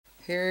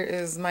Here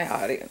is my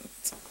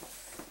audience.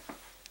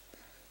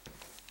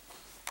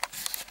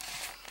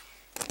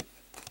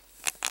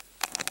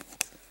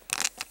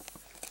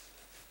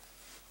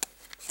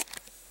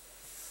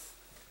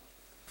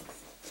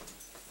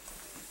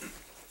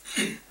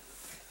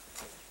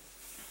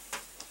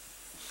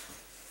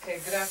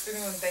 Okay, good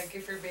afternoon. Thank you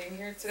for being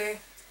here today.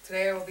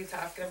 Today I will be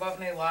talking about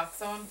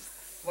naloxone.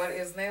 What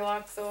is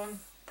naloxone?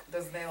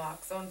 Does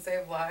naloxone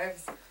save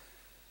lives?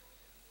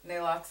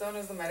 Naloxone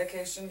is a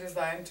medication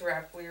designed to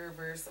rapidly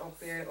reverse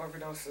opioid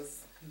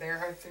overdoses. There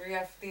are 3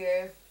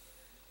 FDA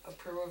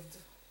approved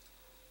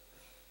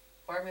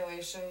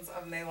formulations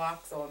of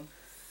naloxone.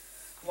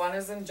 One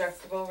is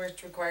injectable,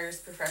 which requires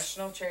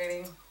professional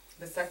training.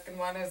 The second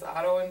one is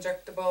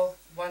auto-injectable.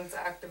 Once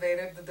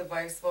activated, the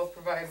device will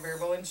provide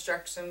verbal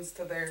instructions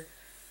to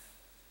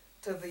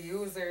the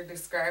user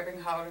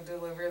describing how to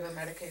deliver the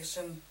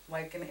medication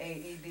like an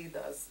AED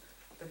does.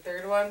 The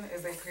third one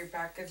is a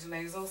prepackaged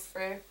nasal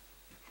spray.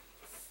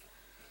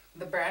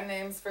 The brand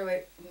names for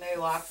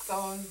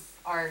naloxone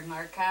are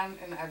Narcan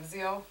and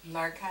Evzio.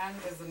 Narcan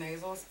is the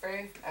nasal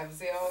spray.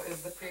 Evzio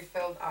is the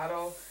pre-filled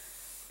auto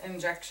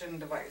injection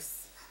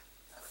device.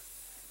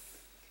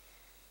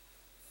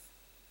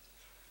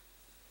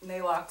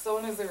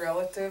 Naloxone is a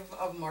relative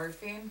of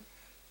morphine.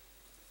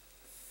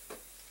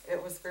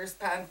 It was first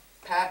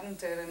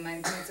patented in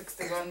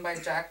 1961 by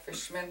Jack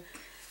Fishman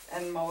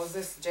and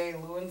Moses J.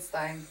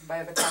 Lewenstein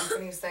by the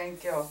company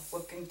Sankyo,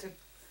 looking to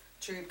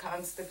treat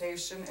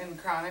constipation and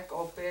chronic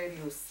opioid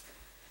use.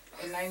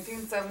 In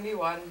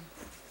 1971,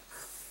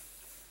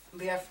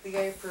 the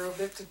FDA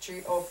approved it to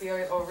treat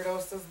opioid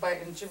overdoses by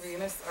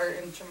intravenous or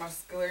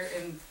intramuscular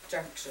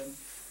injection.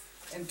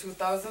 In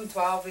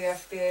 2012, the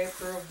FDA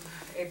approved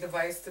a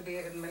device to be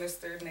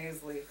administered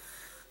nasally.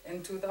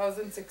 In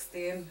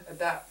 2016,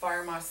 Adapt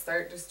Pharma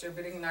started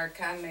distributing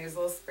Narcan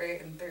nasal spray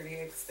in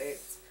 38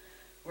 states,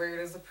 where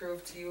it is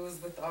approved to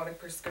use without a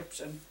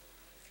prescription.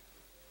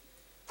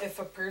 If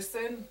a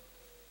person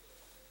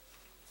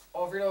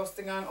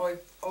overdosing on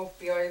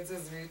opioids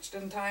is reached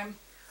in time,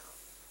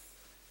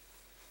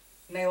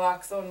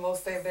 naloxone will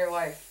save their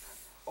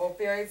life.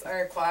 Opioids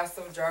are a class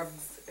of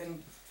drugs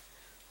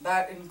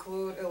that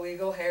include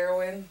illegal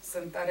heroin,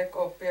 synthetic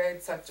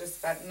opioids such as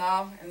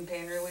fentanyl, and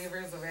pain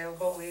relievers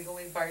available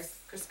legally by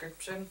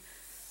prescription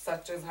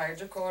such as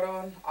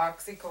hydrocodone,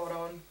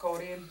 oxycodone,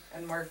 codeine,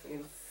 and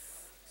morphine.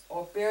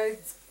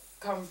 Opioids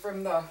come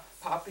from the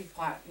poppy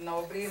plant.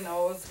 Nobody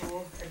knows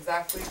who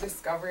exactly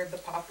discovered the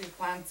poppy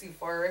plant's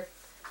euphoric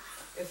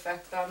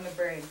effect on the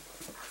brain.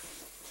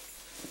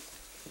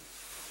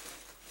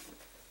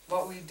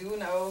 What we do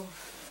know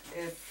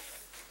is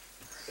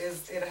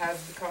it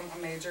has become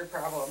a major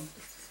problem.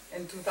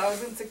 In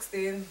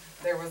 2016,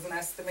 there was an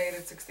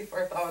estimated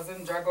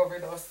 64,000 drug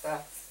overdose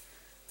deaths.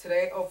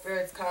 Today,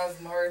 opioids cause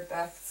more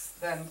deaths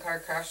than car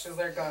crashes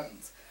or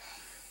guns.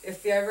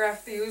 If you ever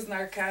have to use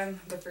Narcan,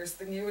 the first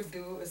thing you would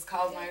do is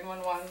call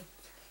 911.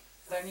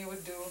 Then you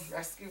would do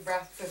rescue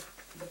breaths if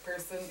the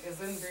person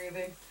isn't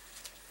breathing.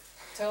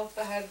 Tilt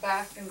the head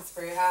back and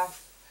spray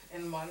half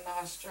in one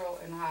nostril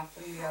and half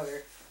in the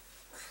other.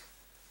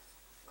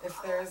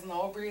 If there is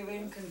no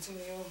breathing,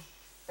 continue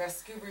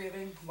rescue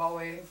breathing while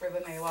waiting for the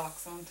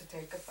naloxone to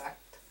take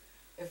effect.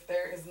 If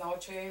there is no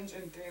change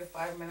in 3 to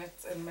 5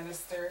 minutes,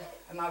 administer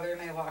another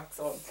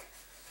naloxone.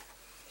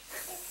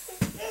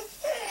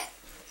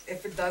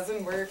 If it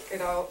doesn't work,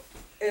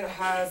 it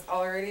has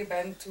already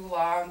been too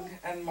long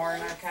and more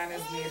Narcan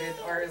is needed,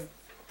 or it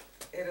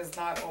is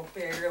not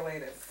opioid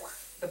related.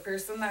 The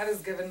person that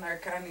is given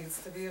Narcan needs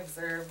to be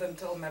observed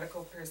until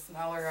medical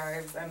personnel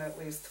arrives and at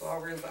least 2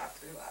 hours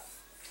after that.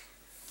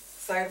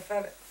 Side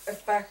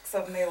effects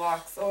of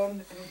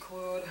naloxone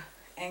include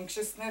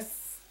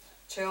anxiousness,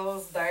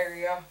 chills,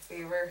 diarrhea,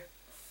 fever,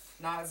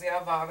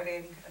 nausea,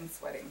 vomiting, and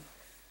sweating.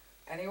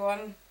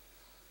 Anyone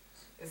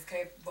is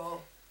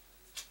capable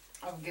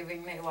of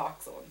giving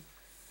naloxone.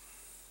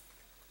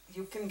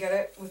 You can get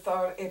it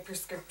without a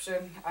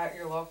prescription at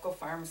your local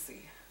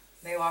pharmacy.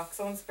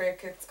 Naloxone spray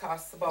kits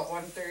cost about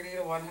 $130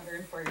 to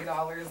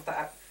 $140.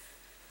 That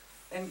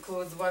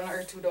includes 1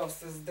 or 2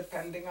 doses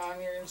depending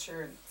on your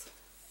insurance.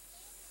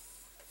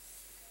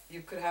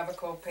 You could have a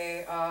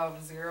copay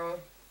of $0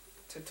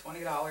 to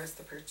 $20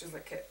 to purchase a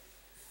kit.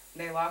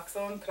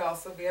 Naloxone could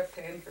also be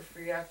obtained for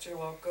free at your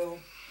local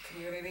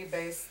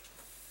community-based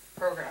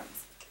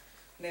programs.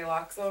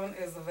 Naloxone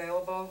is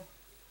available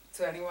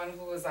to anyone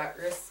who is at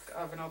risk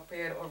of an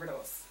opioid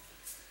overdose.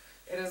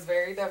 It is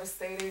very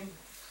devastating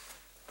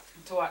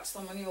to watch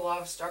someone you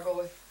love struggle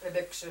with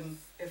addiction.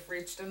 If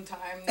reached in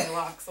time,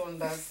 naloxone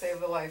does save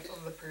the life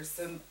of the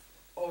person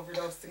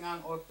overdosing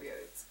on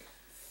opioids.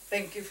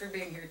 Thank you for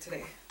being here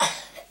today.